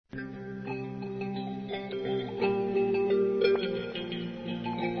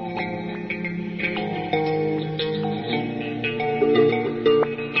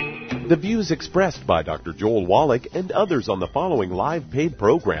The views expressed by Dr. Joel Wallach and others on the following live paid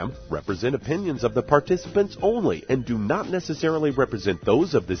program represent opinions of the participants only and do not necessarily represent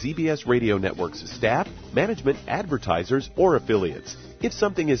those of the ZBS Radio Network's staff, management, advertisers, or affiliates. If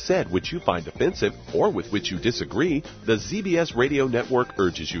something is said which you find offensive or with which you disagree, the ZBS Radio Network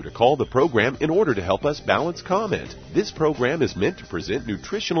urges you to call the program in order to help us balance comment. This program is meant to present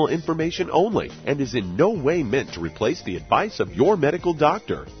nutritional information only and is in no way meant to replace the advice of your medical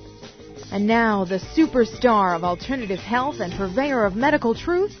doctor. And now, the superstar of alternative health and purveyor of medical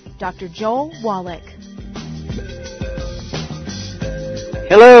truth, Dr. Joel Wallach.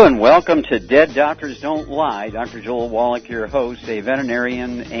 Hello and welcome to Dead Doctors Don't Lie. Dr. Joel Wallach, your host, a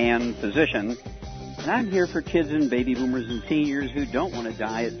veterinarian and physician. And I'm here for kids and baby boomers and seniors who don't want to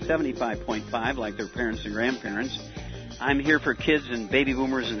die at 75.5 like their parents and grandparents. I'm here for kids and baby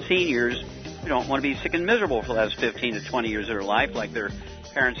boomers and seniors who don't want to be sick and miserable for the last 15 to 20 years of their life like their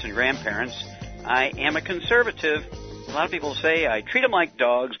parents and grandparents. I am a conservative. A lot of people say I treat them like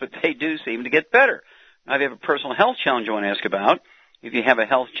dogs, but they do seem to get better. Now, if you have a personal health challenge you want to ask about, if you have a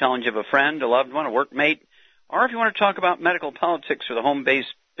health challenge of a friend, a loved one, a workmate, or if you want to talk about medical politics or the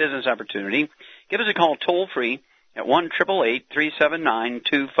home-based business opportunity, give us a call toll-free at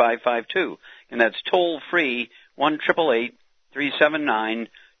 1-888-379-2552. And that's toll-free,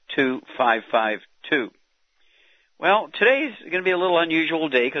 1-888-379-2552. Well, today's going to be a little unusual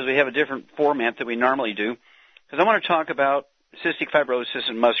day because we have a different format that we normally do, because I want to talk about cystic fibrosis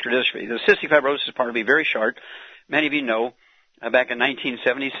and muscular dystrophy. The cystic fibrosis part will be very short. Many of you know, back in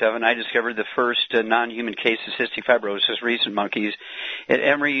 1977, I discovered the first non-human case of cystic fibrosis, recent monkeys, at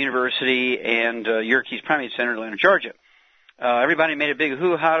Emory University and Yerkes Primate Center in Atlanta, Georgia. Everybody made a big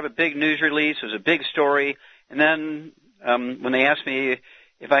hoo-ha of a big news release. It was a big story. And then when they asked me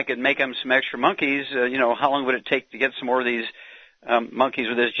if I could make them some extra monkeys, how long would it take to get some more of these monkeys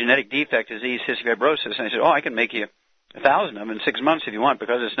with this genetic defect disease, cystic fibrosis? And I said, I can make you 1,000 of them in 6 months if you want,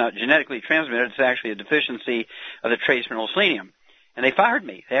 because it's not genetically transmitted. It's actually a deficiency of the trace mineral selenium. And they fired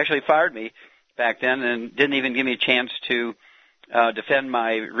me. They actually fired me back then and didn't even give me a chance to defend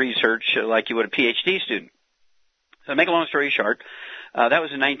my research like you would a PhD student. So to make a long story short, that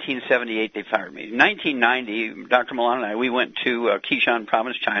was in 1978 they fired me. In 1990, Dr. Milan and I, we went to Qishan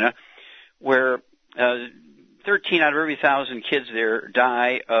province, China, where 13 out of every 1,000 kids there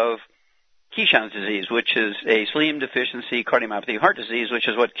die of Qishan's disease, which is a selenium deficiency cardiomyopathy heart disease, which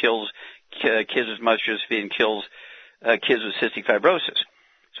is what kills kids with muscular dystrophy and kills kids with cystic fibrosis.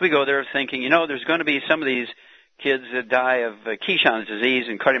 So we go there thinking, there's going to be some of these kids that die of Qishan's disease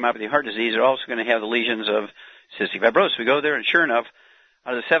and cardiomyopathy heart disease are also going to have the lesions of cystic fibrosis. We go there, and sure enough,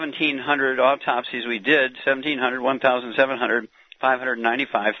 out of the 1,700 autopsies we did, 1,700, 1,700,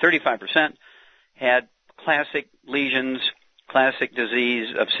 595, 35% had classic lesions, classic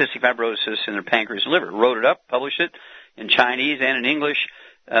disease of cystic fibrosis in their pancreas and liver. Wrote it up, published it in Chinese and in English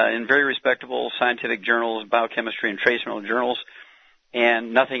in very respectable scientific journals, biochemistry and trace mineral journals,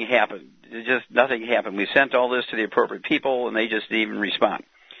 and nothing happened. Nothing happened. We sent all this to the appropriate people, and they just didn't even respond.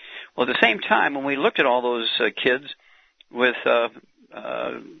 Well, at the same time, when we looked at all those kids with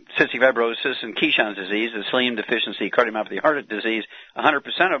cystic fibrosis and Qishan's disease, the selenium deficiency cardiomyopathy heart disease, 100%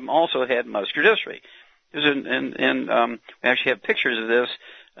 of them also had muscular dystrophy. We actually have pictures of this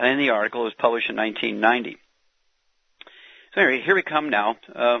in the article. It was published in 1990. So anyway, here we come now.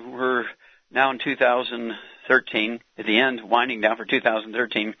 We're now in 2013, at the end, winding down for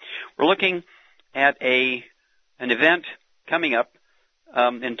 2013. We're looking at an event coming up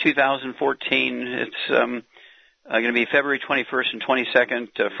in 2014. It's going to be February 21st and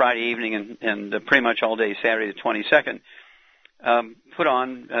 22nd, Friday evening, and pretty much all day Saturday the 22nd. Put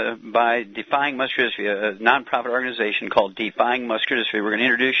on by Defying Muscular Dystrophy, a nonprofit organization called Defying Muscular Dystrophy. We're going to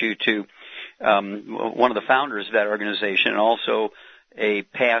introduce you to one of the founders of that organization and also a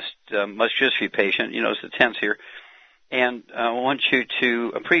past muscular dystrophy patient. It's the tense here. And I want you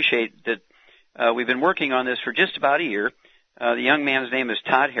to appreciate that we've been working on this for just about a year. The young man's name is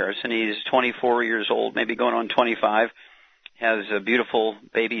Todd Harrison. He's 24 years old, maybe going on 25, has a beautiful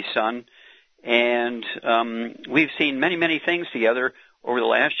baby son. And we've seen many, many things together over the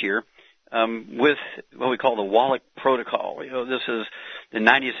last year with what we call the Wallach Protocol. This is the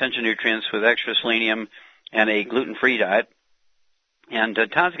 90 essential nutrients with extra selenium and a gluten-free diet. And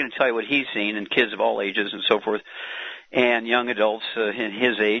Todd's going to tell you what he's seen in kids of all ages and so forth, and young adults in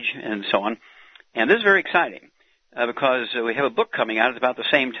his age and so on. And this is very exciting because we have a book coming out at about the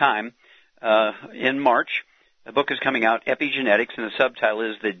same time in March. The book is coming out, Epigenetics, and the subtitle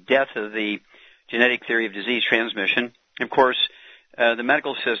is The Death of the Genetic Theory of Disease Transmission. Of course, the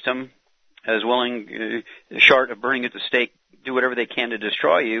medical system is willing, short of burning at the stake do whatever they can to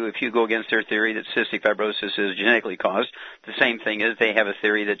destroy you if you go against their theory that cystic fibrosis is genetically caused. The same thing is they have a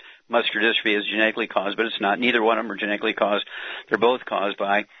theory that muscular dystrophy is genetically caused, but it's not. Neither one of them are genetically caused. They're both caused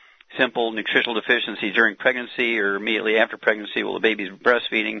by simple nutritional deficiency during pregnancy or immediately after pregnancy while the baby's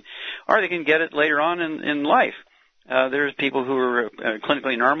breastfeeding, or they can get it later on in life. There's people who are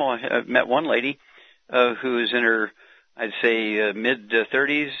clinically normal. I've met one lady who's in her, I'd say,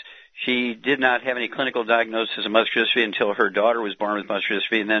 mid-30s. She did not have any clinical diagnosis of muscular dystrophy until her daughter was born with muscular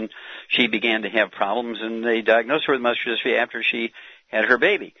dystrophy, and then she began to have problems, and they diagnosed her with muscular dystrophy after she had her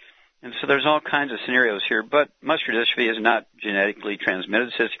baby. And so there's all kinds of scenarios here, but muscular dystrophy is not genetically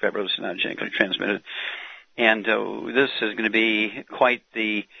transmitted. Cystic fibrosis is not genetically transmitted. And this is going to be quite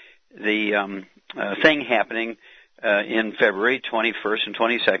the thing happening in February 21st and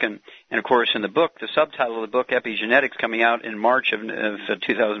 22nd. And, of course, in the book, the subtitle of the book, Epigenetics, coming out in March of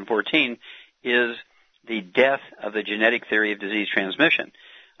 2014, is The Death of the Genetic Theory of Disease Transmission.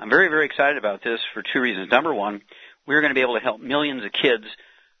 I'm very, very excited about this for two reasons. Number one, we're going to be able to help millions of kids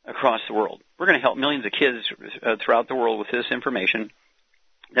across the world. We're going to help millions of kids throughout the world with this information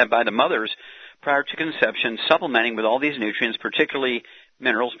that by the mothers prior to conception supplementing with all these nutrients, particularly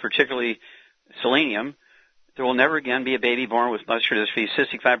minerals, particularly selenium, there will never again be a baby born with muscular dystrophy,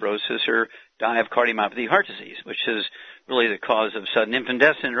 cystic fibrosis, or die of cardiomyopathy heart disease, which is really the cause of sudden infant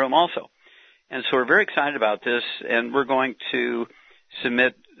death syndrome also. And so we're very excited about this, and we're going to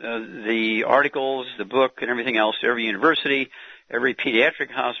submit the articles, the book, and everything else to every university, every pediatric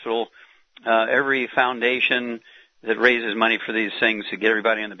hospital, every foundation that raises money for these things to get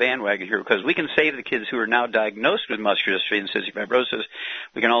everybody on the bandwagon here, because we can save the kids who are now diagnosed with muscular dystrophy and cystic fibrosis.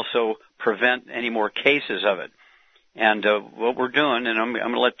 We can also prevent any more cases of it. And what we're doing, and I'm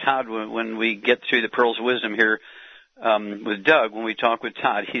going to let Todd, when we get through the Pearls of Wisdom here with Doug, when we talk with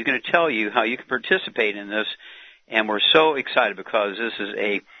Todd, he's going to tell you how you can participate in this. And we're so excited because this is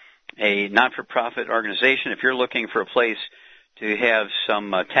a not-for-profit organization. If you're looking for a place to have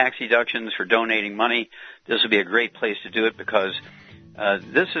some tax deductions for donating money, this would be a great place to do it because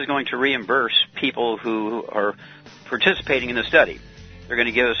this is going to reimburse people who are participating in the study. They're going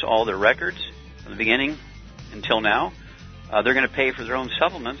to give us all their records from the beginning until now. They're going to pay for their own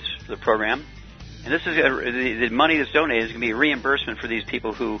supplements for the program. And this is the money that's donated is going to be a reimbursement for these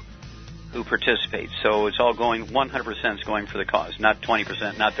people who participate. So it's all going, 100% is going for the cause. Not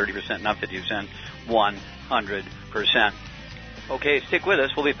 20%, not 30%, not 50%, 100%. Okay, stick with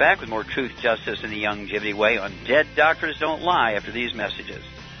us. We'll be back with more Truth, Justice, and the Youngevity Way on Dead Doctors Don't Lie after these messages.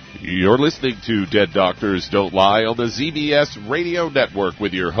 You're listening to Dead Doctors Don't Lie on the ZBS Radio Network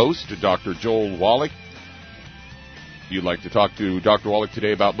with your host, Dr. Joel Wallach. If you'd like to talk to Dr. Wallach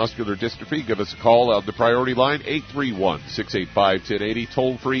today about muscular dystrophy, give us a call on the priority line, 831-685-1080,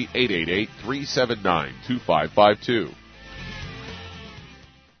 toll-free 888-379-2552.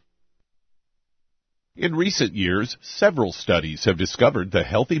 In recent years, several studies have discovered the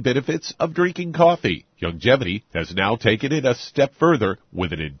healthy benefits of drinking coffee. Youngevity has now taken it a step further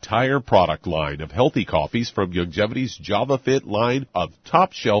with an entire product line of healthy coffees from Youngevity's JavaFit line of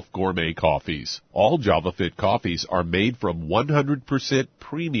top-shelf gourmet coffees. All JavaFit coffees are made from 100%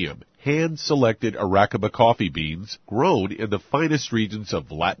 premium, hand-selected Arabica coffee beans grown in the finest regions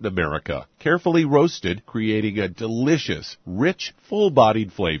of Latin America, carefully roasted, creating a delicious, rich,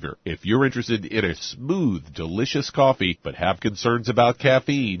 full-bodied flavor. If you're interested in a smooth, delicious coffee but have concerns about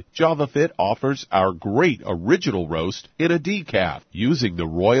caffeine, JavaFit offers our great original roast in a decaf, using the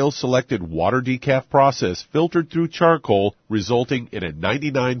Royal Selected Water Decaf process filtered through charcoal, resulting in a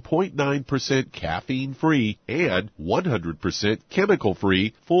 99.9% caffeine-free and 100%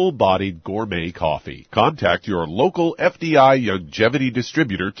 chemical-free, full-bodied gourmet coffee. Contact your local FDI Youngevity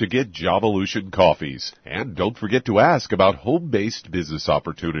distributor to get Javalution coffees. And don't forget to ask about home-based business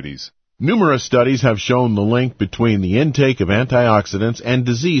opportunities. Numerous studies have shown the link between the intake of antioxidants and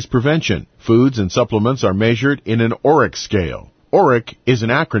disease prevention. Foods and supplements are measured in an ORAC scale. ORAC is an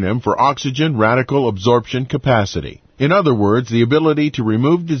acronym for Oxygen Radical Absorption Capacity. In other words, the ability to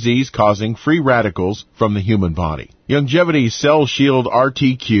remove disease-causing free radicals from the human body. Youngevity's Cell Shield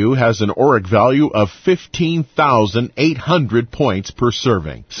RTQ has an ORAC value of 15,800 points per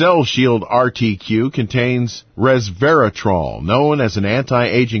serving. Cell Shield RTQ contains resveratrol, known as an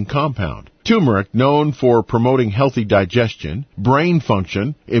anti-aging compound. Turmeric, known for promoting healthy digestion, brain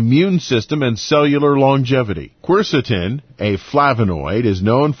function, immune system, and cellular longevity. Quercetin, a flavonoid, is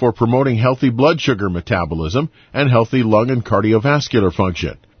known for promoting healthy blood sugar metabolism and healthy lung and cardiovascular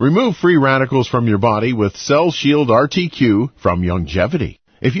function. Remove free radicals from your body with Cell Shield RTQ from Youngevity.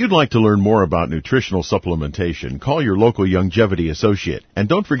 If you'd like to learn more about nutritional supplementation, call your local Youngevity associate. And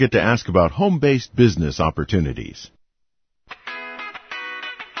don't forget to ask about home-based business opportunities.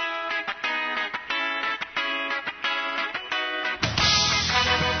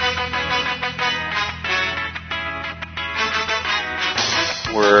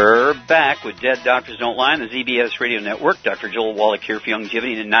 Talk with Dead Doctors Don't Lie on the ZBS Radio Network. Dr. Joel Wallach here for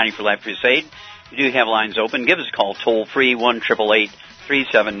Longevity and 90 for Life Crusade. We do have lines open. Give us a call toll-free,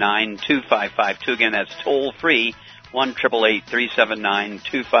 1-888-379-2552. Again, that's toll-free,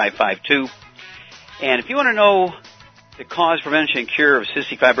 1-888-379-2552. And if you want to know the cause, prevention, and cure of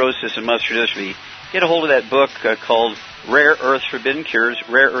cystic fibrosis and muscular dystrophy, get a hold of that book called Rare Earth's Forbidden Cures.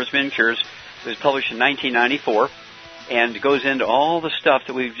 Rare Earth's Forbidden Cures. It was published in 1994 and goes into all the stuff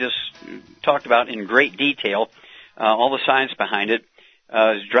that we've just talked about in great detail, all the science behind it.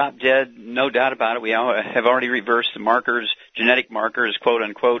 It's drop dead, no doubt about it. We have already reversed the markers, genetic markers, quote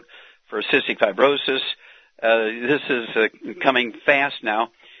unquote, for cystic fibrosis. This is coming fast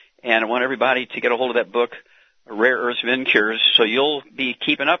now, and I want everybody to get a hold of that book, Rare Earth's Forbidden Cures, so you'll be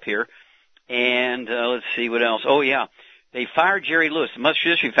keeping up here. And let's see what else. Oh, yeah. They fired Jerry Lewis. The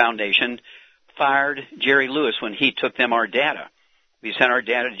Muscular Dystrophy Foundation fired Jerry Lewis when he took them our data. We sent our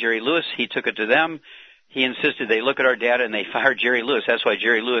data to Jerry Lewis. He took it to them. He insisted they look at our data, and they fired Jerry Lewis. That's why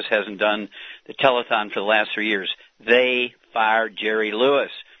Jerry Lewis hasn't done the telethon for the last 3 years. They fired Jerry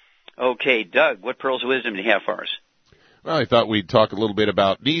Lewis. Okay, Doug, what pearls of wisdom do you have for us? Well, I thought we'd talk a little bit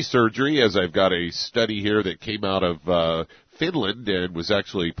about knee surgery, as I've got a study here that came out of Finland and was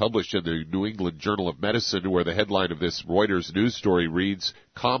actually published in the New England Journal of Medicine, where the headline of this Reuters news story reads,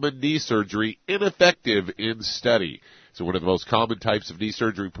 "Common knee surgery ineffective in study." So one of the most common types of knee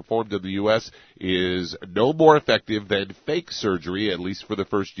surgery performed in the U.S. is no more effective than fake surgery, at least for the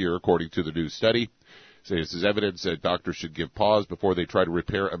first year, according to the new study. So this is evidence that doctors should give pause before they try to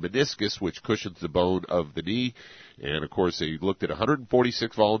repair a meniscus, which cushions the bone of the knee. And, of course, they looked at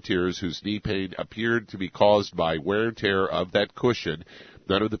 146 volunteers whose knee pain appeared to be caused by wear and tear of that cushion.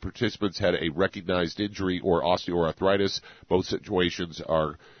 None of the participants had a recognized injury or osteoarthritis. Both situations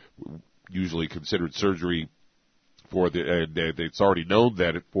are usually considered surgery and it's already known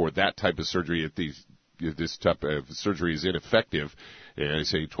that for that type of surgery, this type of surgery is ineffective. And I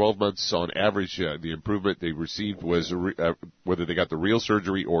say 12 months on average, the improvement they received was, whether they got the real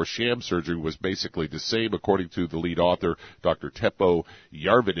surgery or sham surgery, was basically the same, according to the lead author, Dr. Teppo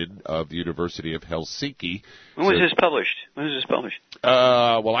Järvinen of the University of Helsinki. When was this published?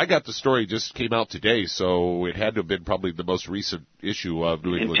 Well, I got the story, just came out today, so it had to have been probably the most recent issue of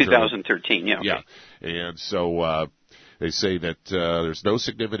New England Journal. In 2013, yeah. Okay. Yeah, and so they say that there's no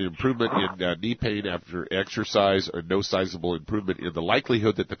significant improvement in knee pain after exercise, or no sizable improvement in the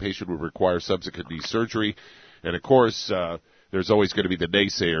likelihood that the patient would require subsequent knee surgery. And, of course, there's always going to be the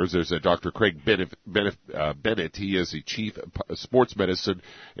naysayers. There's Dr. Craig Bennett. He is the chief of sports medicine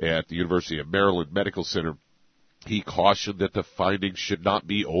at the University of Maryland Medical Center. He cautioned that the findings should not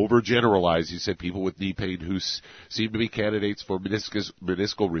be overgeneralized. He said people with knee pain who seem to be candidates for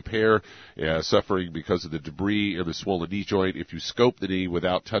meniscal repair, suffering because of the debris in the swollen knee joint, if you scope the knee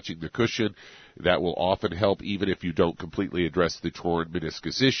without touching the cushion, that will often help even if you don't completely address the torn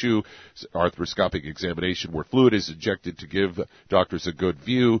meniscus issue. Arthroscopic examination where fluid is injected to give doctors a good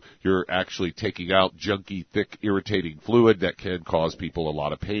view. You're actually taking out junky, thick, irritating fluid that can cause people a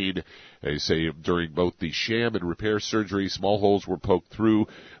lot of pain. They say during both the sham and repair surgery, small holes were poked through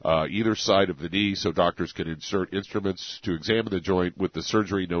either side of the knee so doctors can insert instruments to examine the joint. With the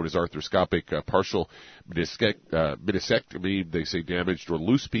surgery known as arthroscopic partial meniscectomy, they say damaged or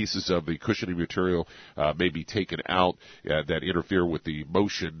loose pieces of the cushioning material may be taken out that interfere with the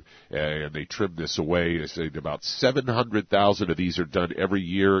motion, and they trim this away. They say about 700,000 of these are done every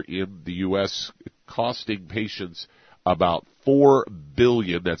year in the U.S., costing patients about $4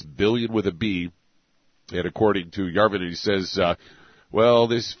 billion. That's billion with a B. And according to Järvinen, he says, well,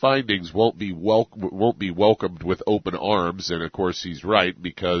 these findings won't be welcomed with open arms. And of course, he's right,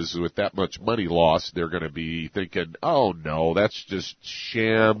 because with that much money lost, they're going to be thinking, oh no, that's just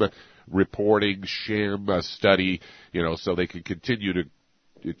sham reporting, sham study, so they can continue to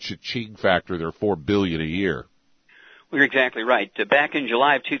cha-ching factor their $4 billion a year. Well, you're exactly right. Back in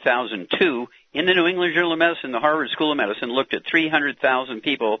July of 2002, in the New England Journal of Medicine, the Harvard School of Medicine looked at 300,000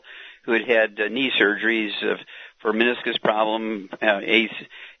 people who had had knee surgeries for meniscus problem,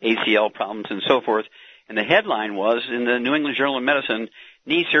 ACL problems, and so forth. And the headline was, in the New England Journal of Medicine,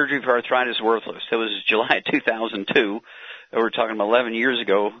 knee surgery for arthritis worthless. That was July 2002. We're talking about 11 years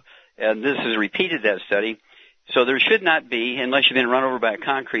ago. And this has repeated that study. So there should not be, unless you've been run over by a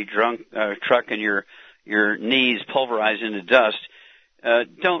concrete truck and your knees pulverized into dust,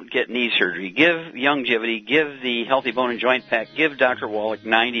 don't get knee surgery. Give Longevity, give the Healthy Bone and Joint Pack, give Dr. Wallach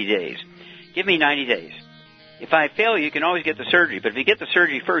 90 days. Give me 90 days. If I fail, you can always get the surgery. But if you get the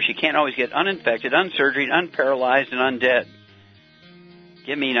surgery first, you can't always get uninfected, unsurgeried, unparalyzed, and undead.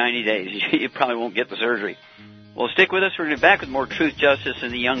 Give me 90 days. You probably won't get the surgery. Well, stick with us. We're going to be back with more Truth, Justice,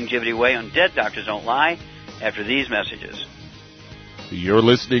 and the Youngevity Way on Dead Doctors Don't Lie after these messages. You're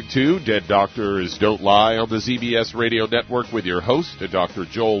listening to Dead Doctors Don't Lie on the ZBS Radio Network with your host, Dr.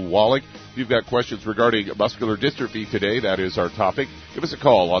 Joel Wallach. If you've got questions regarding muscular dystrophy today, that is our topic. Give us a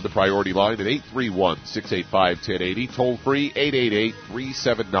call on the priority line at 831-685-1080, toll free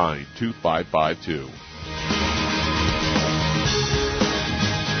 888-379-2552.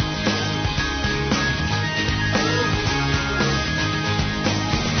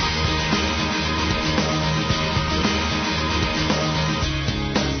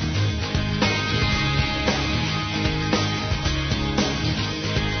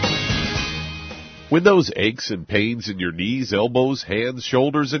 When those aches and pains in your knees, elbows, hands,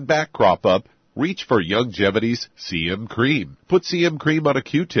 shoulders, and back crop up, reach for Youngevity's CM Cream. Put CM Cream on a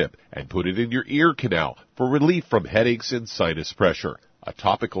Q-tip and put it in your ear canal for relief from headaches and sinus pressure. A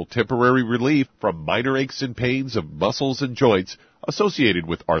topical temporary relief from minor aches and pains of muscles and joints associated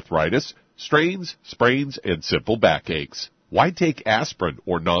with arthritis, strains, sprains, and simple backaches. Why take aspirin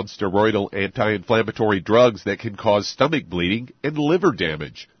or non-steroidal anti-inflammatory drugs that can cause stomach bleeding and liver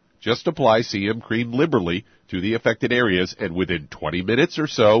damage? Just apply CM Cream liberally to the affected areas, and within 20 minutes or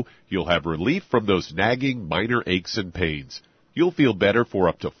so, you'll have relief from those nagging minor aches and pains. You'll feel better for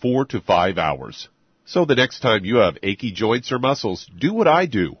up to 4 to 5 hours. So the next time you have achy joints or muscles, do what I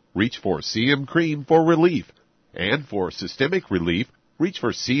do. Reach for CM Cream for relief. And for systemic relief, reach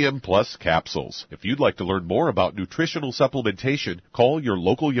for CM Plus capsules. If you'd like to learn more about nutritional supplementation, call your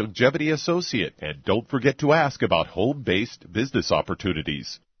local Youngevity associate. And don't forget to ask about home-based business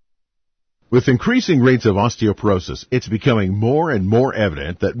opportunities. With increasing rates of osteoporosis, it's becoming more and more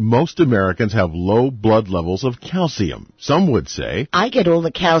evident that most Americans have low blood levels of calcium. Some would say, I get all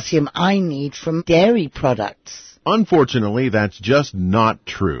the calcium I need from dairy products. Unfortunately, that's just not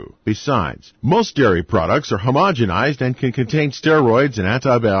true. Besides, most dairy products are homogenized and can contain steroids and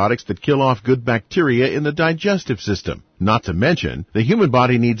antibiotics that kill off good bacteria in the digestive system. Not to mention, the human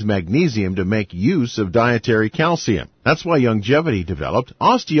body needs magnesium to make use of dietary calcium. That's why Youngevity developed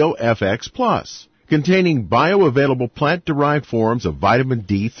OsteoFX Plus, containing bioavailable plant-derived forms of vitamin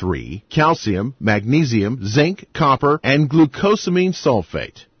D3, calcium, magnesium, zinc, copper, and glucosamine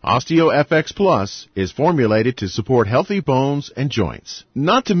sulfate. OsteoFX Plus is formulated to support healthy bones and joints.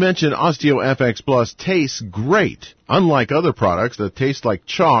 Not to mention, OsteoFX Plus tastes great, unlike other products that taste like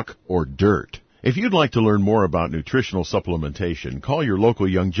chalk or dirt. If you'd like to learn more about nutritional supplementation, call your local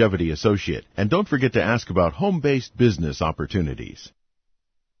Youngevity associate, and don't forget to ask about home-based business opportunities.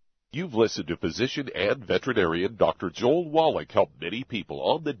 You've listened to physician and veterinarian Dr. Joel Wallach help many people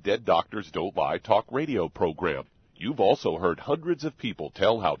on the Dead Doctors Don't Lie talk radio program. You've also heard hundreds of people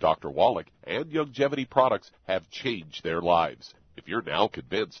tell how Dr. Wallach and Youngevity products have changed their lives. If you're now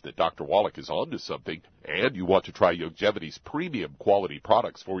convinced that Dr. Wallach is onto something and you want to try Youngevity's premium quality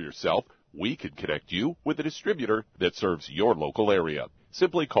products for yourself, we can connect you with a distributor that serves your local area.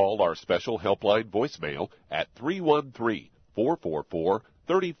 Simply call our special helpline voicemail at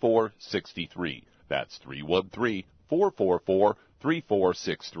 313-444-3463. That's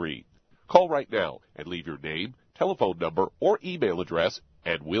 313-444-3463. Call right now and leave your name, telephone number, or email address,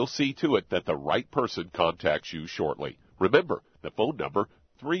 and we'll see to it that the right person contacts you shortly. Remember, the phone number,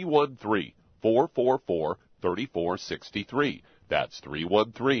 313-444-3463. That's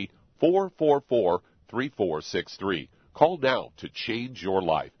 313-444-3463. Call now to change your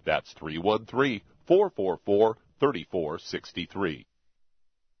life. That's 313-444-3463.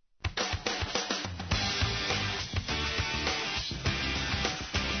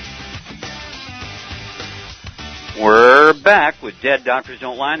 We're back with Dead Doctors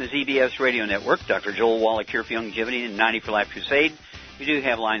Don't Lie on the ZBS Radio Network. Dr. Joel Wallach here for Youngevity and 90 for Life Crusade. We do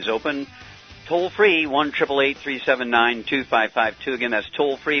have lines open. Toll free, 1-888-379-2552. Again, that's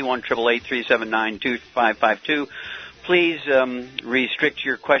toll free, 1-888-379-2552. Please restrict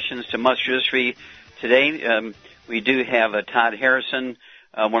your questions to muscular dystrophy today. We do have Todd Harrison,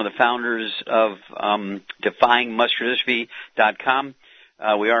 one of the founders of DefyingMuscularDystrophy.com.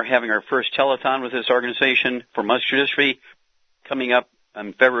 We are having our first telethon with this organization for muscular dystrophy coming up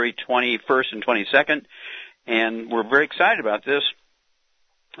on February 21st and 22nd, and we're very excited about this.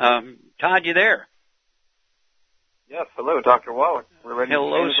 Todd, you there? Yes, hello, Dr. Wallach. We're ready to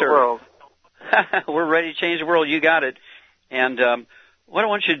change sir. the world. We're ready to change the world. You got it. And what I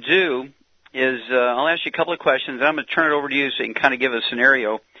want you to do is I'll ask you a couple of questions, and I'm going to turn it over to you so you can kind of give a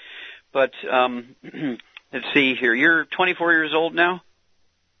scenario. But let's see here. You're 24 years old now?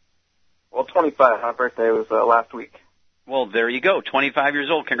 Well, 25. My birthday was last week. Well, there you go. 25 years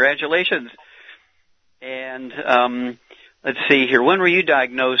old. Congratulations. And let's see here. When were you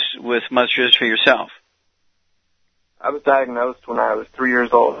diagnosed with muscular dystrophy yourself? I was diagnosed when I was 3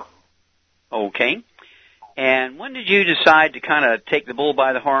 years old. Okay. And when did you decide to kind of take the bull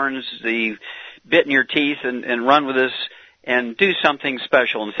by the horns, the bit in your teeth, and run with this and do something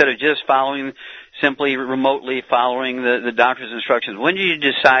special instead of just simply remotely following the doctor's instructions? When did you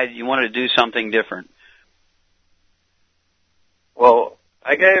decide you wanted to do something different? Well,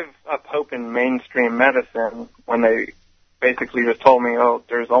 I gave up hope in mainstream medicine when they basically just told me, oh,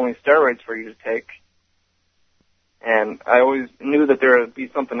 there's only steroids for you to take. And I always knew that there would be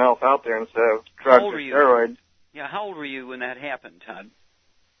something else out there instead of drugs or steroids. Yeah, how old were you when that happened, Todd?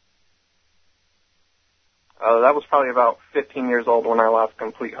 That was probably about 15 years old when I lost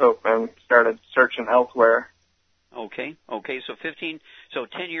complete hope and started searching elsewhere. Okay, so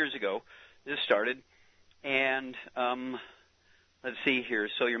 10 years ago this started. And let's see here.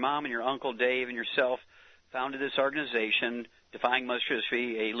 So your mom and your Uncle Dave and yourself founded this organization, Defying Muscular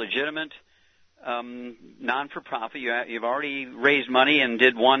Dystrophy, a legitimate non-for-profit. You've already raised money and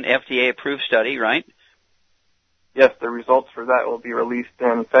did one FDA-approved study, right? Yes, the results for that will be released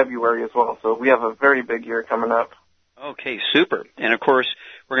in February as well, so we have a very big year coming up. Okay, super. And, of course,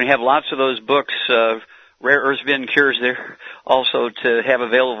 we're going to have lots of those books, Rare Earth Bin Cures there, also to have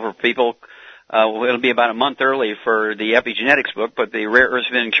available for people. It'll be about a month early for the epigenetics book, but the Rare Earth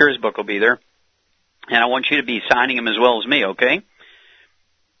Bin Cures book will be there. And I want you to be signing them as well as me, okay?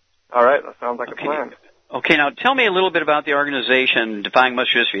 All right, that sounds like a plan. Okay, now tell me a little bit about the organization, Defying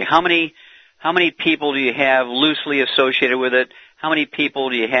Muscular Dystrophy. How many people do you have loosely associated with it? How many people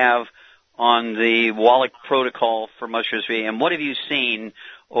do you have on the Wallach protocol for muscular dystrophy? And what have you seen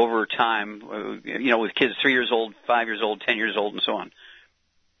over time, with kids 3 years old, 5 years old, 10 years old, and so on?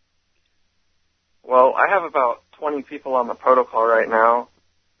 Well, I have about 20 people on the protocol right now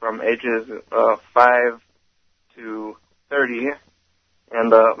from ages 5 to 30. And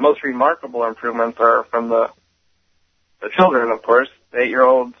the most remarkable improvements are from the children, of course, the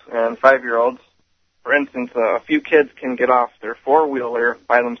 8-year-olds and 5-year-olds. For instance, a few kids can get off their four-wheeler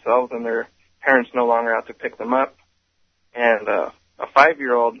by themselves and their parents no longer have to pick them up. And a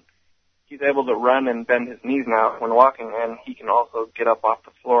 5-year-old, he's able to run and bend his knees now when walking, and he can also get up off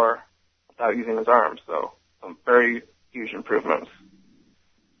the floor without using his arms. So some very huge improvements.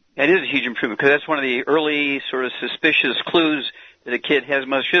 That is a huge improvement because that's one of the early sort of suspicious clues that a kid has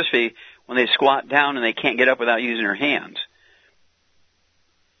muscular dystrophy when they squat down and they can't get up without using their hands.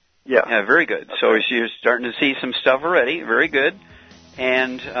 Yeah, very good. Okay. So you're starting to see some stuff already. Very good.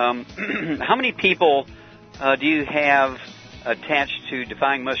 And how many people do you have attached to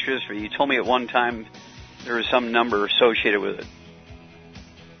Defying Muscular Dystrophy? You told me at one time there was some number associated with it.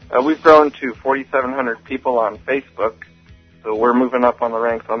 We've grown to 4,700 people on Facebook, so we're moving up on the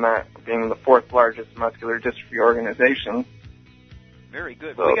ranks on that, being the fourth largest muscular dystrophy organization. Very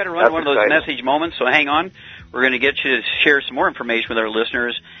good. So we got to run one of those message moments, so hang on. We're going to get you to share some more information with our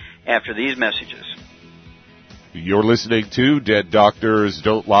listeners after these messages. You're listening to Dead Doctors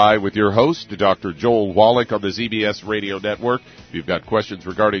Don't Lie with your host, Dr. Joel Wallach on the ZBS Radio Network. If you've got questions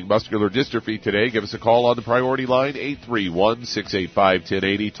regarding muscular dystrophy today, give us a call on the priority line,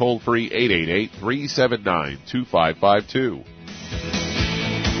 831-685-1080, toll free 888-379-2552.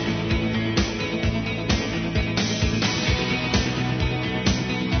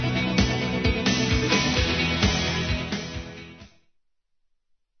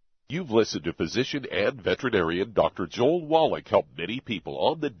 You've listened to physician and veterinarian Dr. Joel Wallach help many people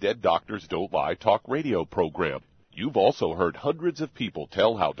on the Dead Doctors Don't Lie talk radio program. You've also heard hundreds of people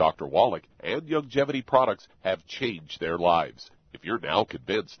tell how Dr. Wallach and Youngevity products have changed their lives. If you're now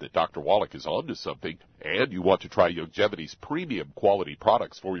convinced that Dr. Wallach is onto something and you want to try Youngevity's premium quality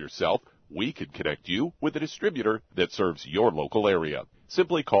products for yourself, we can connect you with a distributor that serves your local area.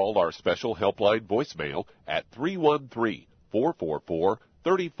 Simply call our special helpline voicemail at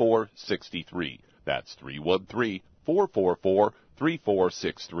 313-444-3463. That's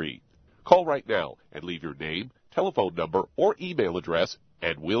 313-444-3463. Call right now and leave your name, telephone number, or email address,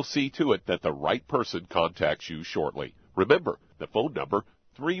 and we'll see to it that the right person contacts you shortly. Remember, the phone number,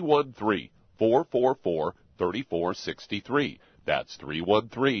 313-444-3463. That's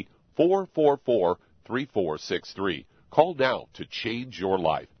 313-444-3463. Call now to change your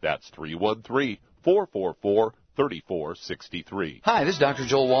life. That's 313-444-3463. Hi, this is Dr.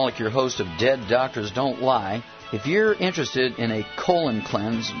 Joel Wallach, your host of Dead Doctors Don't Lie. If you're interested in a colon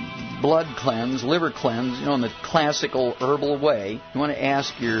cleanse, blood cleanse, liver cleanse, in the classical herbal way, you want to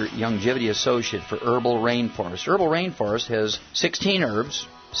ask your Youngevity associate for Herbal Rainforest. Herbal Rainforest has 16 herbs,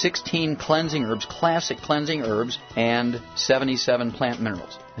 16 cleansing herbs, classic cleansing herbs, and 77 plant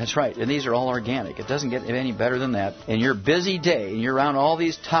minerals. That's right, and these are all organic. It doesn't get any better than that. In your busy day, and you're around all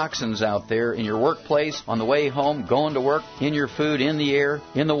these toxins out there in your workplace, on the way home, going to work, in your food, in the air,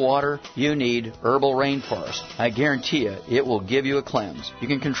 in the water, you need Herbal Rainforest. I guarantee you, it will give you a cleanse. You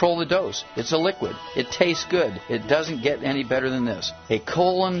can control the dose. It's a liquid. It tastes good. It doesn't get any better than this. A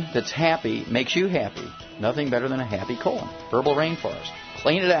colon that's happy makes you happy. Nothing better than a happy colon. Herbal Rainforest.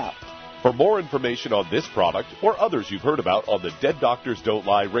 Clean it out. For more information on this product or others you've heard about on the Dead Doctors Don't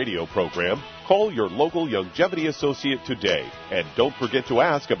Lie radio program, call your local Youngevity associate today. And don't forget to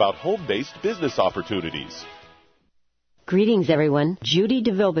ask about home-based business opportunities. Greetings, everyone. Judy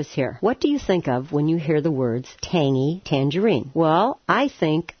DeVilbus here. What do you think of when you hear the words tangy tangerine? Well, I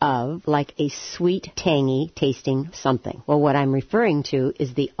think of like a sweet, tangy tasting something. Well, what I'm referring to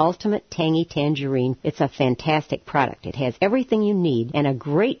is the Ultimate Tangy Tangerine. It's a fantastic product. It has everything you need, and a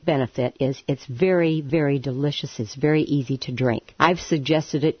great benefit is it's very, very delicious. It's very easy to drink. I've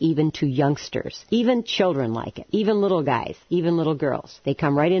suggested it even to youngsters. Even children like it. Even little guys. Even little girls. They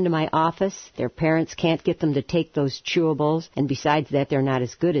come right into my office. Their parents can't get them to take those chewables. And besides that, they're not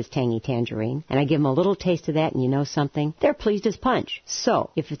as good as Tangy Tangerine. And I give them a little taste of that, and you know something? They're pleased as punch. So,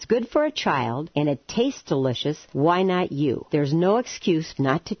 if it's good for a child and it tastes delicious, why not you? There's no excuse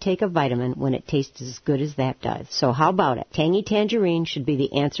not to take a vitamin when it tastes as good as that does. So how about it? Tangy Tangerine should be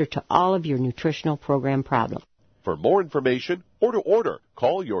the answer to all of your nutritional program problems. For more information or to order,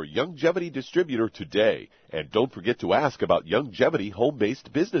 call your Youngevity distributor today. And don't forget to ask about Youngevity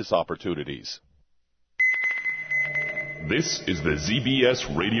home-based business opportunities. This is the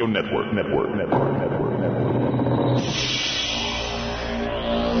ZBS Radio Network.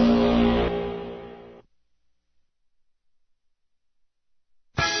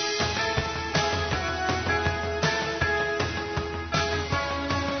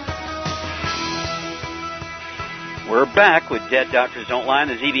 We're back with Dead Doctors Don't Lie on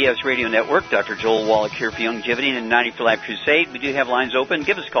the ZBS Radio Network. Dr. Joel Wallach here for Youngevity and 90 for Life Crusade. We do have lines open.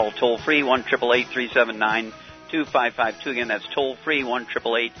 Give us a call toll-free, 1-888-379-2552. Again, that's toll-free,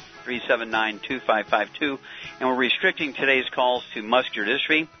 1-888-379-2552. And we're restricting today's calls to muscular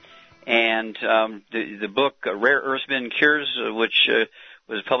dystrophy. And the book, Rare Earthsman Cures, which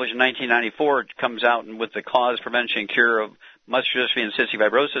was published in 1994, comes out with the cause, prevention, and cure of muscular dystrophy and cystic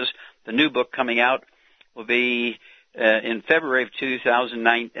fibrosis. The new book coming out will be in February of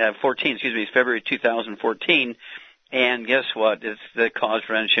 2014, February 2014. And guess what? It's the cause,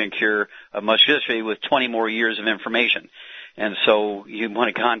 prevention, and cure of muscular dystrophy with 20 more years of information. And so you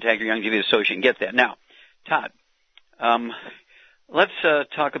want to contact your Youngevity associate and get that. Now, Todd, let's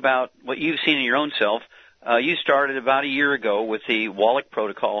talk about what you've seen in your own self. You started about a year ago with the Wallach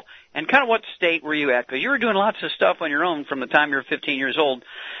protocol. And kind of what state were you at? Because you were doing lots of stuff on your own from the time you were 15 years old.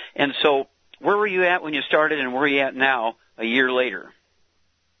 And so where were you at when you started, and where are you at now a year later?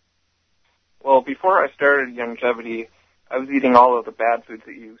 Well, before I started Youngevity, I was eating all of the bad foods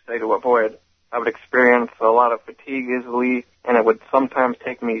that you say to avoid. I would experience a lot of fatigue easily, and it would sometimes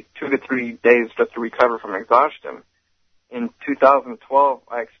take me 2 to 3 days just to recover from exhaustion. In 2012,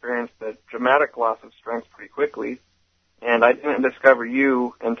 I experienced a dramatic loss of strength pretty quickly, and I didn't discover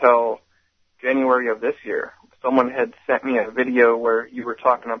you until January of this year. Someone had sent me a video where you were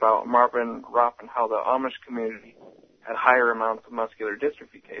talking about Marvin Rupp and how the Amish community had higher amounts of muscular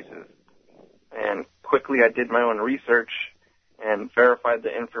dystrophy cases. And quickly I did my own research and verified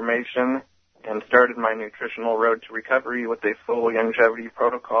the information and started my nutritional road to recovery with a full Youngevity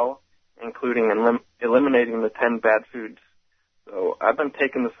protocol, including eliminating the 10 bad foods. So I've been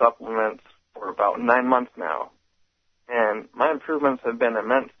taking the supplements for about 9 months now. And my improvements have been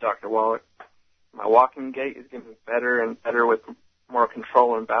immense, Dr. Wallach. My walking gait is getting better and better with more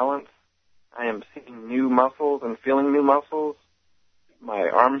control and balance. I am seeing new muscles and feeling new muscles. My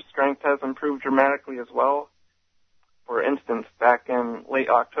arm strength has improved dramatically as well. For instance, back in late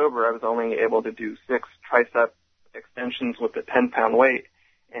October, I was only able to do 6 tricep extensions with a 10-pound weight,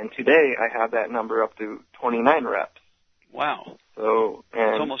 and today I have that number up to 29 reps. Wow. So,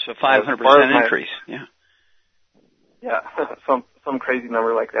 and it's almost a 500% increase. Yeah, some crazy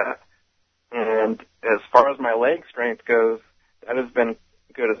number like that. And as far as my leg strength goes, that has been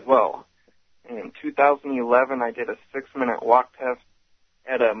good as well. In 2011, I did a 6-minute walk test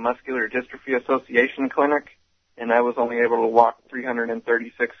at a Muscular Dystrophy Association clinic, and I was only able to walk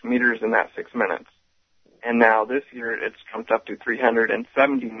 336 meters in that 6 minutes. And now this year, it's jumped up to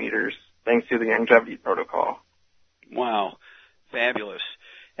 370 meters thanks to the Youngevity protocol. Wow. Fabulous.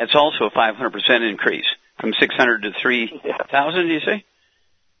 That's also a 500% increase from 600 to 3,000, do you say?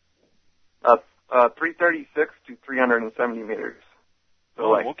 336 to 370 meters.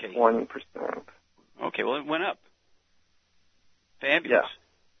 So okay. 20%. Okay, well, it went up. Fabulous.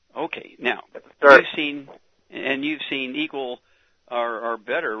 Yeah. Okay, now, you've seen equal or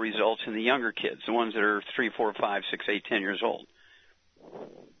better results in the younger kids, the ones that are 3, 4, 5, 6, 8, 10 years old.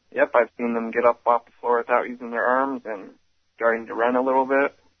 Yep, I've seen them get up off the floor without using their arms and starting to run a little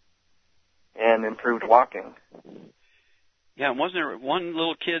bit and improved walking. Yeah, and wasn't there one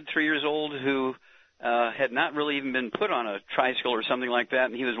little kid, 3 years old, who had not really even been put on a tricycle or something like that,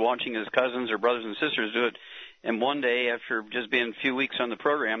 and he was watching his cousins or brothers and sisters do it, and one day, after just being a few weeks on the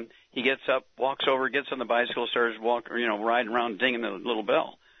program, he gets up, walks over, gets on the bicycle, starts riding around dinging the little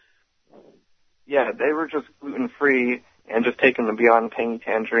bell. Yeah, they were just gluten-free and just taking the Beyond Tangy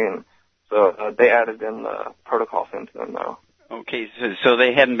Tangerine, so they added in the protocol since then, though. Okay, so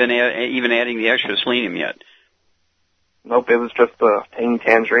they hadn't been even adding the extra selenium yet? Nope, it was just the Tangy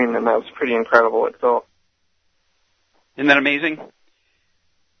Tangerine, and that was pretty incredible itself. Isn't that amazing?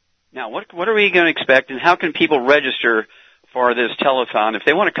 Now, what are we going to expect, and how can people register for this telethon? If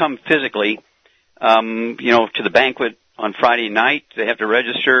they want to come physically, to the banquet on Friday night, they have to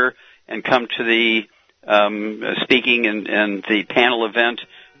register and come to the speaking and the panel event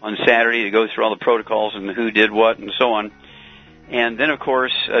on Saturday to go through all the protocols and who did what and so on. And then, of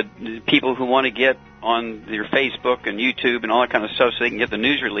course, people who want to get on their Facebook and YouTube and all that kind of stuff so they can get the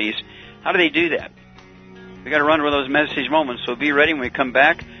news release, how do they do that? We've got to run with those message moments, so be ready when we come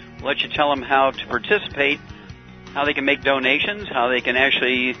back. We'll let you tell them how to participate, how they can make donations, how they can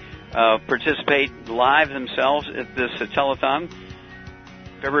actually participate live themselves at this telethon,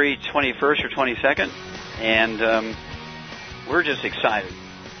 February 21st or 22nd. And we're just excited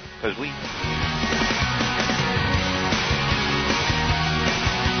because we...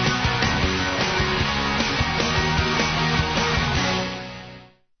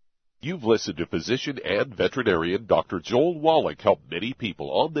 You've listened to physician and veterinarian Dr. Joel Wallach help many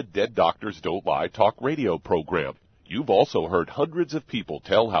people on the Dead Doctors Don't Lie talk radio program. You've also heard hundreds of people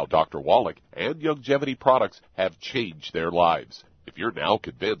tell how Dr. Wallach and Youngevity products have changed their lives. If you're now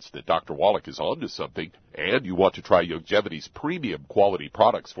convinced that Dr. Wallach is onto something and you want to try Youngevity's premium quality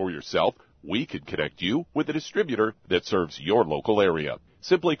products for yourself, we can connect you with a distributor that serves your local area.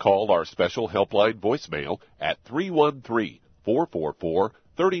 Simply call our special helpline voicemail at 313-444-3463.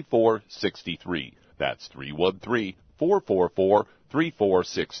 That's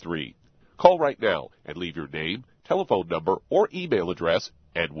 313-444-3463. Call right now and leave your name, telephone number, or email address,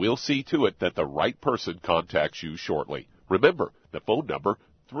 and we'll see to it that the right person contacts you shortly. Remember, the phone number,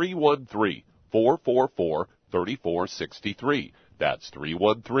 313-444-3463. That's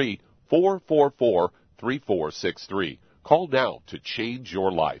 313-444-3463. Call now to change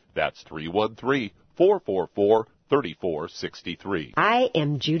your life. That's 313-444-3463. 3463. I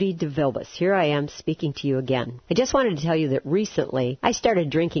am Judy DeVilbus. Here I am speaking to you again. I just wanted to tell you that recently I started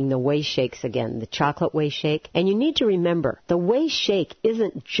drinking the Whey Shakes again, the chocolate Whey Shake. And you need to remember, the Whey Shake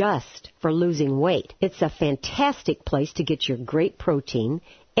isn't just for losing weight. It's a fantastic place to get your great protein.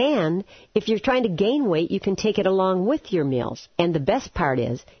 And if you're trying to gain weight, you can take it along with your meals. And the best part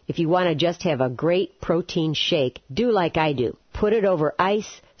is, if you want to just have a great protein shake, do like I do. Put it over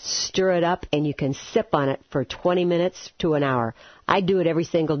ice, stir it up, and you can sip on it for 20 minutes to an hour. I do it every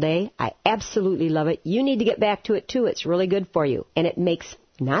single day. I absolutely love it. You need to get back to it, too. It's really good for you. And it makes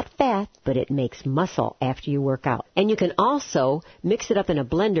not fat, but it makes muscle after you work out. And you can also mix it up in a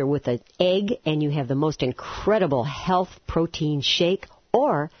blender with an egg, and you have the most incredible health protein shake.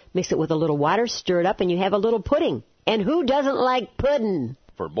 Or mix it with a little water, stir it up, and you have a little pudding. And who doesn't like pudding?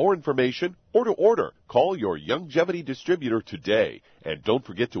 For more information or to order, call your Youngevity distributor today. And don't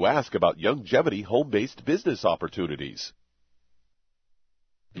forget to ask about Youngevity home-based business opportunities.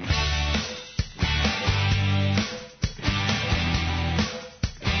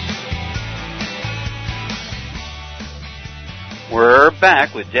 We're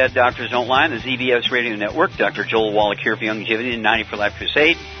back with Dead Doctors Don't Lie on the ZBS Radio Network. Dr. Joel Wallach here for Youngevity and 90 for Life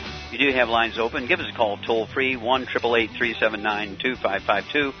Crusade. You do have lines open. Give us a call toll-free,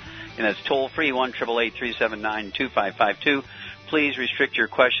 1-888-379-2552. And that's toll-free, 1-888-379-2552. Please restrict your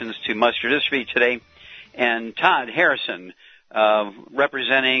questions to muscular dystrophy today. And Todd Harrison,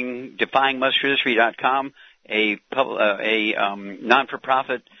 representing DefyingMuscularDystrophy.com, a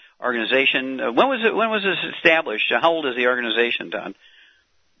non-for-profit organization. When was this established? How old is the organization, Todd?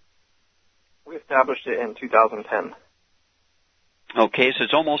 We established it in 2010. Okay, so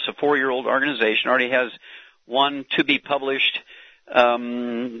it's almost a 4-year-old organization. Already has one to-be-published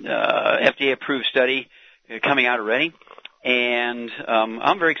FDA-approved study coming out already. And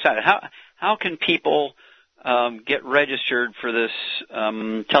I'm very excited. How can people get registered for this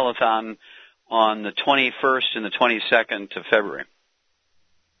telethon on the 21st and the 22nd of February?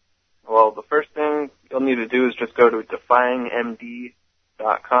 Well, the first thing you'll need to do is just go to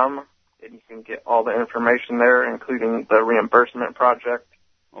defyingmd.com, and you can get all the information there, including the reimbursement project.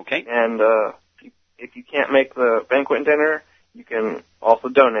 Okay. And if you can't make the banquet dinner, you can also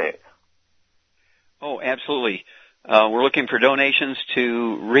donate. Oh, absolutely. We're looking for donations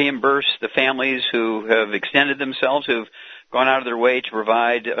to reimburse the families who have extended themselves, who've gone out of their way to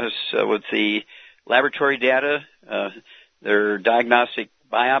provide us with the laboratory data, their diagnostic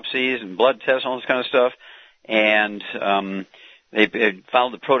biopsies and blood tests and all this kind of stuff. And they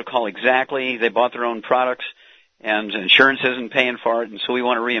followed the protocol exactly. They bought their own products, and insurance isn't paying for it, and so we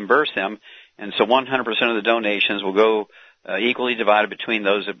want to reimburse them. And so 100% of the donations will go equally divided between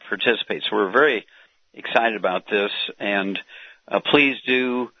those that participate. So we're very excited about this, and please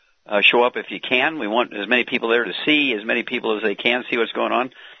do show up if you can. We want as many people there to see as many people as they can see what's going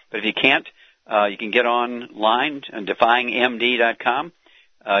on. But if you can't, you can get online on defyingmd.com.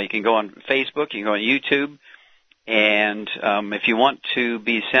 You can go on Facebook. You can go on YouTube. And if you want to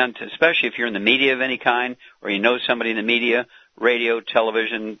be sent, especially if you're in the media of any kind or you know somebody in the media, radio,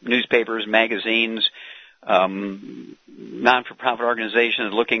 television, newspapers, magazines, non-for-profit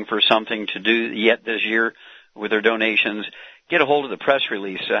organizations looking for something to do yet this year with their donations, get a hold of the press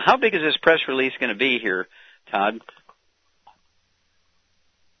release. How big is this press release going to be here, Todd?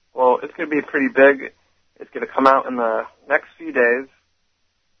 Well, it's going to be pretty big. It's going to come out in the next few days,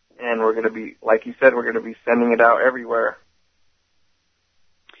 and we're going to be, like you said, we're going to be sending it out everywhere.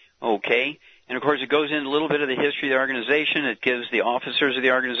 Okay. And, of course, it goes into a little bit of the history of the organization. It gives the officers of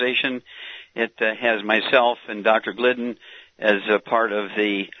the organization. It has myself and Dr. Glidden as a part of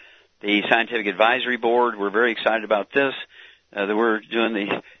the Scientific Advisory Board. We're very excited about this, that we're doing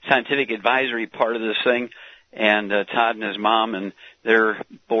the scientific advisory part of this thing. And Todd and his mom and their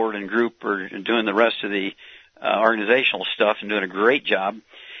board and group are doing the rest of the organizational stuff and doing a great job.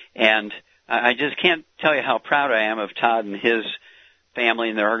 And I just can't tell you how proud I am of Todd and his family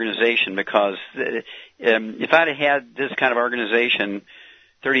and their organization, because if I'd have had this kind of organization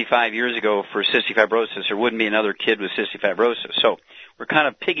 35 years ago for cystic fibrosis, there wouldn't be another kid with cystic fibrosis. So we're kind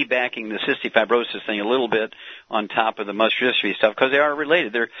of piggybacking the cystic fibrosis thing a little bit on top of the muscular dystrophy stuff, because they are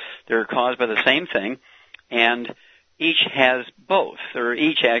related. They're caused by the same thing, and each has both, or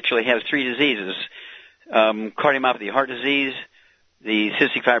each actually has three diseases: cardiomyopathy, heart disease, the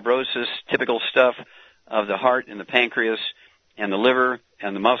cystic fibrosis, typical stuff of the heart and the pancreas and the liver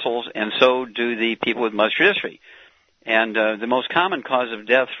and the muscles, and so do the people with muscular dystrophy. And the most common cause of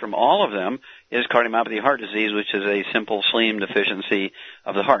death from all of them is cardiomyopathy, heart disease, which is a simple selenium deficiency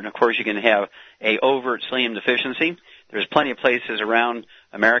of the heart. And, of course, you can have a overt selenium deficiency. There's plenty of places around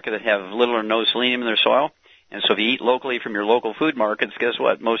America that have little or no selenium in their soil. And so if you eat locally from your local food markets, guess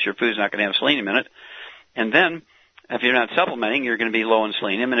what? Most of your food's not going to have selenium in it. And then if you're not supplementing, you're going to be low in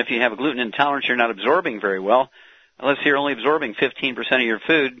selenium. And if you have a gluten intolerance, you're not absorbing very well. Let's say you're only absorbing 15% of your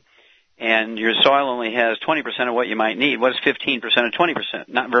food, and your soil only has 20% of what you might need. What's 15% of 20%?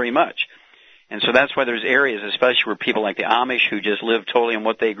 Not very much. And so that's why there's areas, especially where people like the Amish, who just live totally on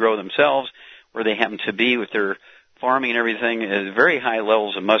what they grow themselves, where they happen to be with their farming and everything, is very high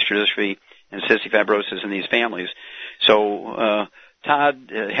levels of muscular dystrophy and cystic fibrosis in these families. So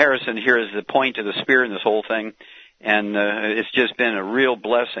Todd Harrison here is the point of the spear in this whole thing, and it's just been a real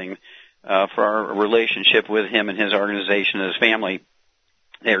blessing for our relationship with him and his organization and his family.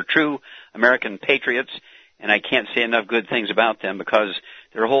 They are true American patriots, and I can't say enough good things about them, because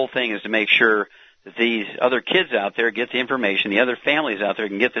their whole thing is to make sure that these other kids out there get the information, the other families out there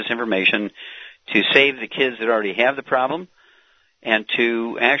can get this information to save the kids that already have the problem, and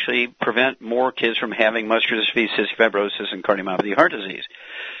to actually prevent more kids from having muscular dystrophy, cystic fibrosis, and cardiomyopathy, heart disease.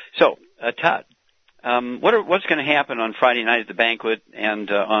 So, Todd, what's going to happen on Friday night at the banquet and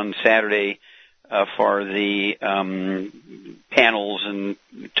on Saturday for the panels and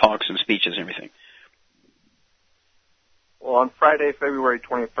talks and speeches and everything? Well, on Friday, February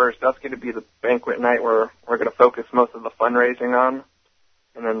 21st, that's going to be the banquet night where we're going to focus most of the fundraising on.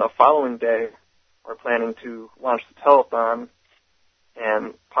 And then the following day, we're planning to launch the telethon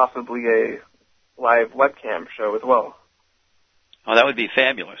and possibly a live webcam show as well. Oh, that would be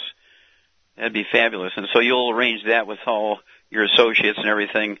fabulous. That'd be fabulous. And so you'll arrange that with all your associates and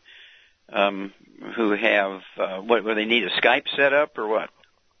everything who have, where they need a Skype set up or what?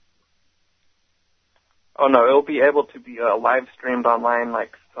 Oh, no, it'll be able to be live streamed online,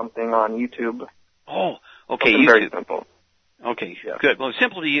 like something on YouTube. Oh, okay. YouTube. Very simple. Okay, yeah. Good. Well, it's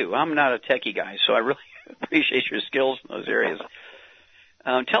simple to you. I'm not a techie guy, so I really appreciate your skills in those areas.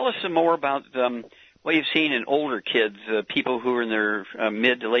 Tell us some more about what you've seen in older kids, people who are in their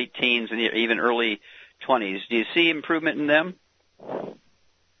mid to late teens and even early 20s. Do you see improvement in them?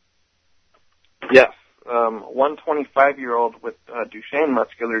 Yes. One 25-year-old with Duchenne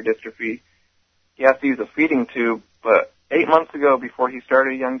muscular dystrophy, he has to use a feeding tube, but 8 months ago, before he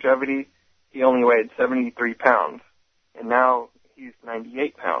started Youngevity, he only weighed 73 pounds, and now he's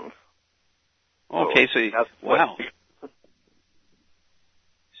 98 pounds. Okay, wow.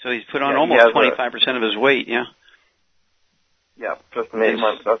 So he's put on almost 25% of his weight, yeah? Yeah, just in 8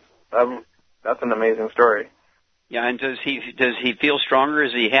 months. That's an amazing story. Yeah, and does he feel stronger?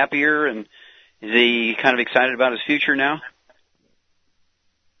 Is he happier? And is he kind of excited about his future now?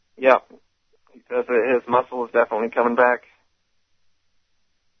 Yeah. He says that his muscle is definitely coming back.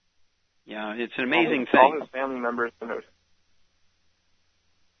 Yeah, it's an amazing thing. All his family members are noticing.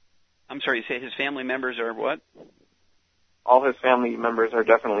 I'm sorry, you say his family members are what? All his family members are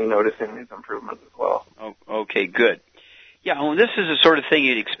definitely noticing his improvements as well. Oh, okay, good. Yeah, well, this is the sort of thing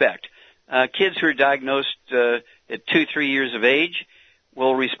you'd expect. Kids who are diagnosed at 2-3 years of age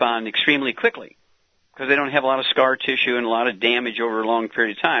will respond extremely quickly because they don't have a lot of scar tissue and a lot of damage over a long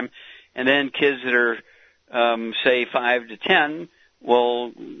period of time. And then kids that are, say, 5 to 10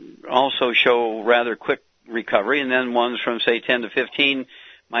 will also show rather quick recovery. And then ones from, say, 10 to 15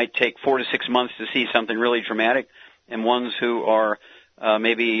 might take 4 to 6 months to see something really dramatic. And ones who are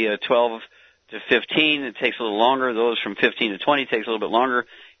maybe 12 to 15, it takes a little longer. Those from 15 to 20 takes a little bit longer.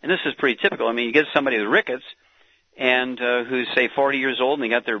 And this is pretty typical. I mean, you get somebody with rickets and who's, say, 40 years old and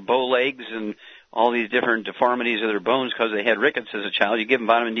they got their bow legs and all these different deformities of their bones because they had rickets as a child. You give them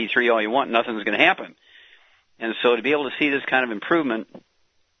vitamin D3 all you want, nothing's going to happen. And so to be able to see this kind of improvement,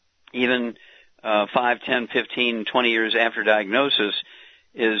 even 5, 10, 15, 20 years after diagnosis,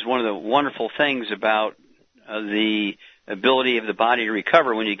 is one of the wonderful things about the ability of the body to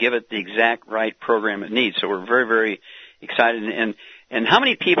recover when you give it the exact right program it needs. So we're very, very excited. And how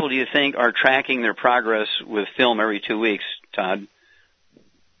many people do you think are tracking their progress with film every 2 weeks, Todd?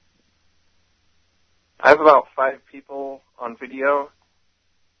 I have about 5 people on video.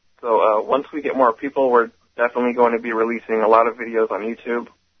 So once we get more people, we're definitely going to be releasing a lot of videos on YouTube.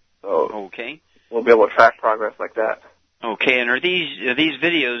 So okay, we'll be able to track progress like that. Okay, and are these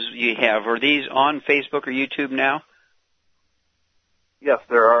videos you have, are these on Facebook or YouTube now? Yes,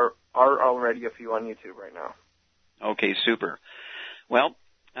 there are already a few on YouTube right now. Okay, super. Well,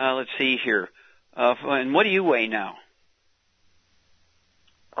 let's see here. And what do you weigh now?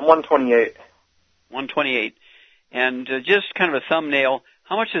 I'm 128. 128. And just kind of a thumbnail,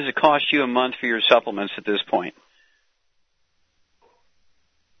 how much does it cost you a month for your supplements at this point?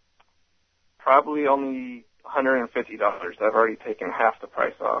 Probably only $150. I've already taken half the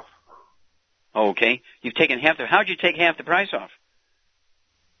price off. Okay. You've taken how'd you take half the price off?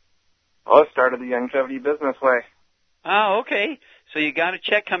 Well, I started the Youngevity business way. Oh, okay. So you got a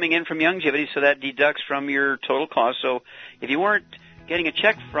check coming in from Youngevity, so that deducts from your total cost. So if you weren't getting a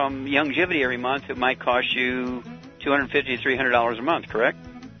check from Youngevity every month, it might cost you $250 to $300 a month, correct?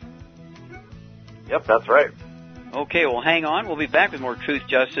 Yep, that's right. Okay, well, hang on. We'll be back with more Truth,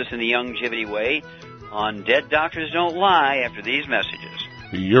 Justice, and the Youngevity Way on Dead Doctors Don't Lie after these messages.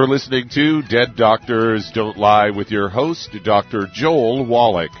 You're listening to Dead Doctors Don't Lie with your host, Dr. Joel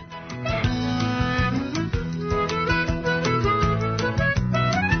Wallach.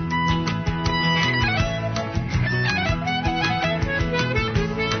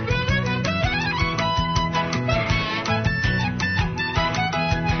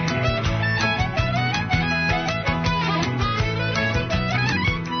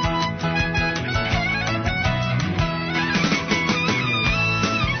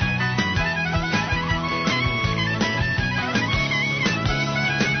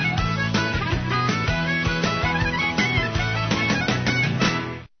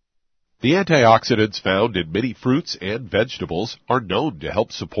 The antioxidants found in many fruits and vegetables are known to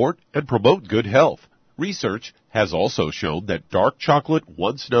help support and promote good health. Research has also shown that dark chocolate,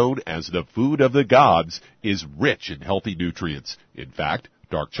 once known as the food of the gods, is rich in healthy nutrients. In fact,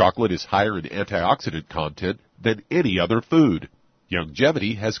 dark chocolate is higher in antioxidant content than any other food.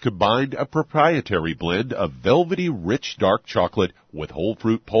 Youngevity has combined a proprietary blend of velvety rich dark chocolate with whole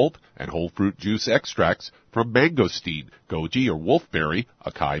fruit pulp and whole fruit juice extracts from mangosteen, goji or wolfberry,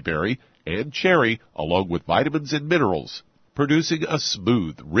 acai berry, and cherry, along with vitamins and minerals, producing a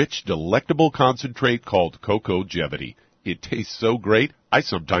smooth, rich, delectable concentrate called Cocogevity. It tastes so great, I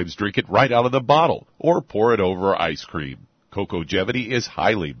sometimes drink it right out of the bottle or pour it over ice cream. Cocogevity is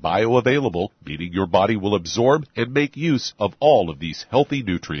highly bioavailable, meaning your body will absorb and make use of all of these healthy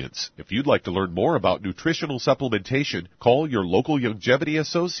nutrients. If you'd like to learn more about nutritional supplementation, call your local Youngevity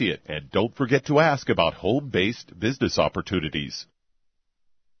associate, and don't forget to ask about home-based business opportunities.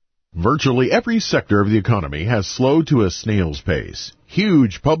 Virtually every sector of the economy has slowed to a snail's pace.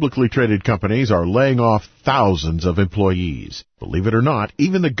 Huge publicly traded companies are laying off thousands of employees. Believe it or not,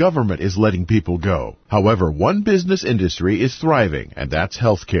 even the government is letting people go. However, one business industry is thriving, and that's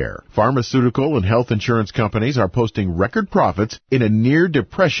healthcare. Pharmaceutical and health insurance companies are posting record profits in a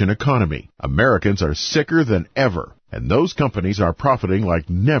near-depression economy. Americans are sicker than ever, and those companies are profiting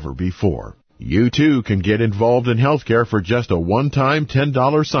like never before. You, too, can get involved in healthcare for just a one-time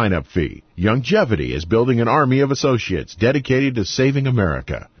 $10 sign-up fee. Youngevity is building an army of associates dedicated to saving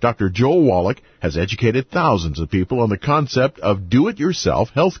America. Dr. Joel Wallach has educated thousands of people on the concept of do-it-yourself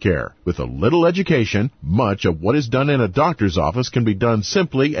healthcare. With a little education, much of what is done in a doctor's office can be done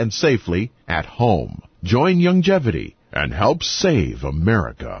simply and safely at home. Join Youngevity and help save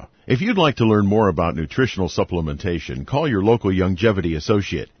America. If you'd like to learn more about nutritional supplementation, call your local Youngevity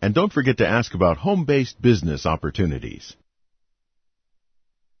associate, and don't forget to ask about home-based business opportunities.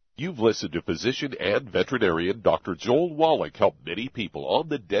 You've listened to physician and veterinarian Dr. Joel Wallach help many people on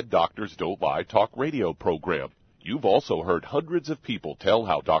the Dead Doctors Don't Lie talk radio program. You've also heard hundreds of people tell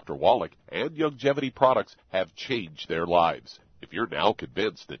how Dr. Wallach and Youngevity products have changed their lives. If you're now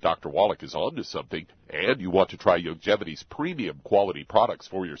convinced that Dr. Wallach is onto something and you want to try Youngevity's premium quality products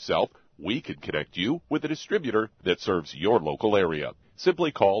for yourself, we can connect you with a distributor that serves your local area.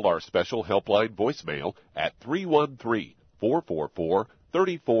 Simply call our special helpline voicemail at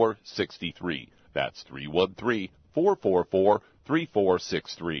 313-444-3463. That's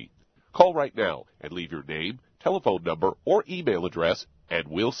 313-444-3463. Call right now and leave your name, telephone number, or email address, and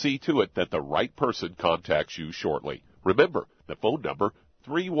we'll see to it that the right person contacts you shortly. Remember, the phone number,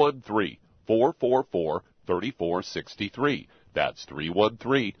 313-444-3463. That's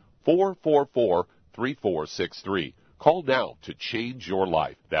 313-444-3463. Call now to change your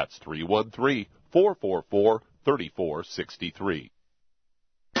life. That's 313-444-3463.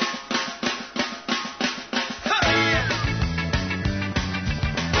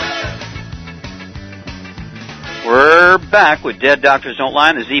 We're back with Dead Doctors Don't Lie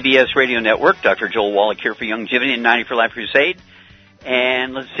on the ZBS Radio Network. Dr. Joel Wallach here for Youngevity and 90 for Life Crusade.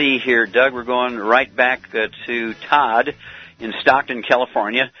 And let's see here, Doug, we're going right back to Todd in Stockton,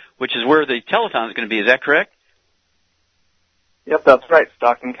 California, which is where the telethon is going to be. Is that correct? Yep, that's right,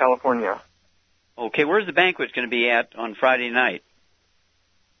 Stockton, California. Okay, where's the banquet going to be at on Friday night?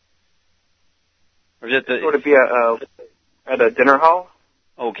 Or is it It's going to be at a dinner hall.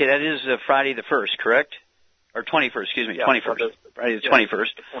 Okay, that is Friday the 1st, correct? Or 21st, excuse me, yeah, 21st. Friday the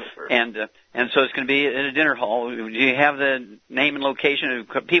 21st. And so it's going to be at a dinner hall. Do you have the name and location?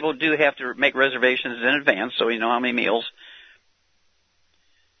 People do have to make reservations in advance so you know how many meals.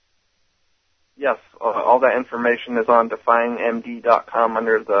 Yes, all that information is on defyingmd.com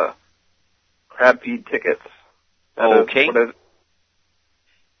under the crab feed tickets. Okay.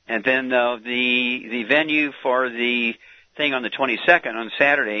 And then the venue for the thing on the 22nd on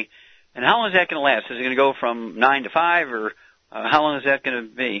Saturday. And how long is that going to last? Is it going to go from 9 to 5, or how long is that going to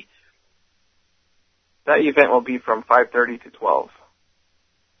be? That event will be from 5:30 to 12.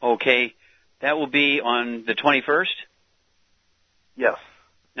 Okay. That will be on the 21st? Yes.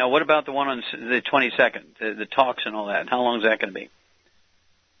 Now, what about the one on the 22nd, the talks and all that? How long is that going to be?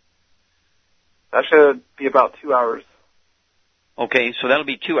 That should be about 2 hours. Okay, so that'll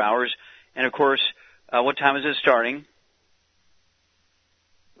be 2 hours. And, of course, what time is it starting?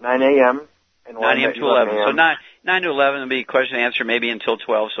 9 a.m. and 9 a.m. to 11. a.m. So 9 to 11 will be question and answer, maybe until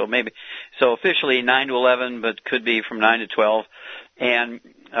 12. So officially 9 to 11, but could be from 9 to 12. And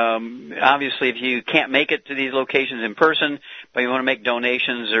obviously, if you can't make it to these locations in person, but you want to make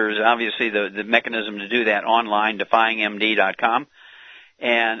donations, there's obviously the mechanism to do that online, defyingmd.com.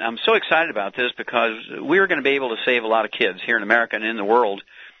 And I'm so excited about this because we're going to be able to save a lot of kids here in America and in the world.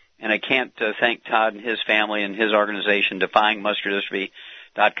 And I can't thank Todd and his family and his organization,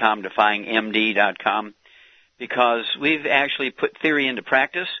 defyingmuscular-dystrophy.com, defyingmd.com, because we've actually put theory into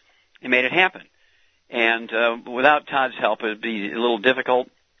practice and made it happen. And without Todd's help, it would be a little difficult.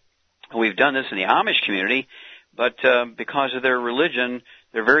 We've done this in the Amish community, but because of their religion,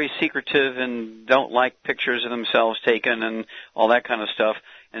 they're very secretive and don't like pictures of themselves taken and all that kind of stuff.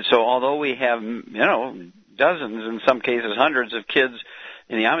 And so although we have, dozens, in some cases hundreds of kids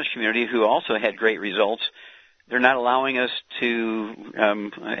in the Amish community who also had great results, they're not allowing us to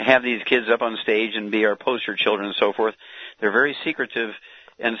have these kids up on stage and be our poster children and so forth. They're very secretive,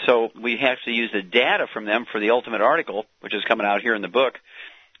 and so we have to use the data from them for the ultimate article, which is coming out here in the book.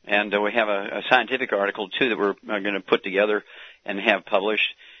 And we have a scientific article, too, that we're going to put together and have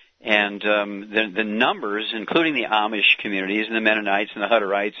published. And the numbers, including the Amish communities and the Mennonites and the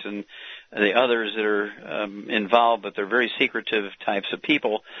Hutterites and the others that are involved, but they're very secretive types of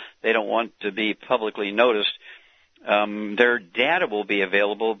people. They don't want to be publicly noticed. Their data will be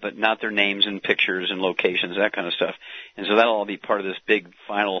available, but not their names and pictures and locations, that kind of stuff. And so that'll all be part of this big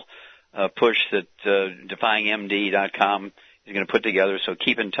final push that DefyingMD.com is going to put together. So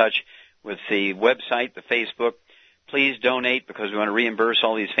keep in touch with the website, the Facebook. Please donate, because we want to reimburse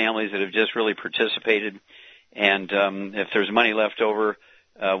all these families that have just really participated. And if there's money left over,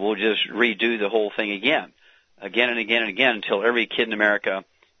 we'll just redo the whole thing again and again and again, until every kid in America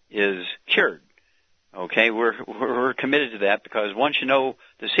is cured. Okay, we're committed to that, because once you know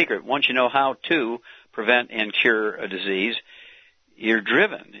the secret, once you know how to prevent and cure a disease, you're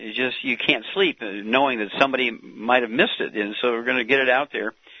driven. You can't sleep knowing that somebody might have missed it. And so we're going to get it out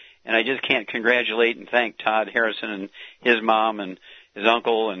there. And I just can't congratulate and thank Todd Harrison and his mom and his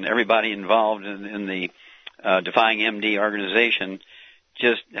uncle and everybody involved in the Defying MD organization,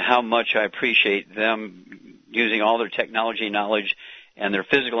 just how much I appreciate them using all their technology knowledge and their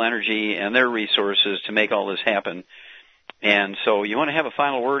physical energy and their resources to make all this happen. And so you want to have a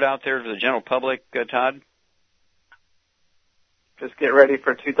final word out there for the general public, Todd? Just get ready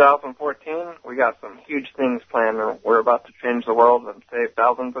for 2014. We got some huge things planned. We're about to change the world and save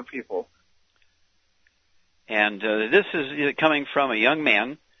thousands of people. And this is coming from a young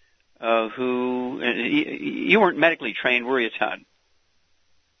man who, you weren't medically trained, were you, Todd?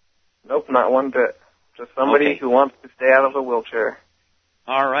 Nope, not one bit. Just somebody who wants to stay out of the wheelchair.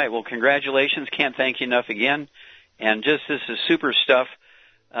 All right. Well, congratulations. Can't thank you enough again. And just this is super stuff.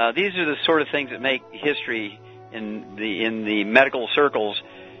 These are the sort of things that make history in the medical circles,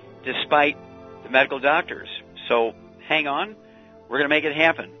 despite the medical doctors. So hang on. We're going to make it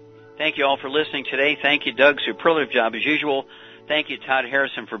happen. Thank you all for listening today. Thank you, Doug. Superlative job as usual. Thank you, Todd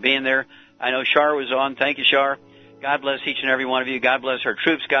Harrison, for being there. I know Shar was on. Thank you, Shar. God bless each and every one of you. God bless our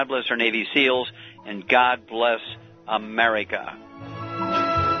troops. God bless our Navy SEALs. And God bless America.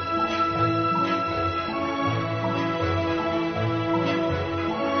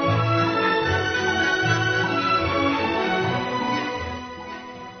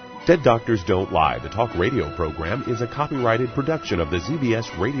 Dead Doctors Don't Lie, the talk radio program, is a copyrighted production of the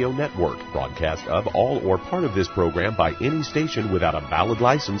ZBS Radio Network. Broadcast of all or part of this program by any station without a valid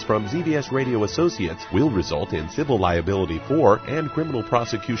license from ZBS Radio Associates will result in civil liability for and criminal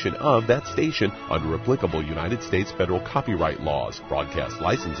prosecution of that station under applicable United States federal copyright laws. Broadcast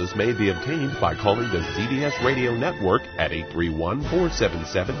licenses may be obtained by calling the ZBS Radio Network at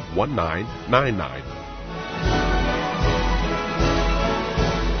 831-477-1999.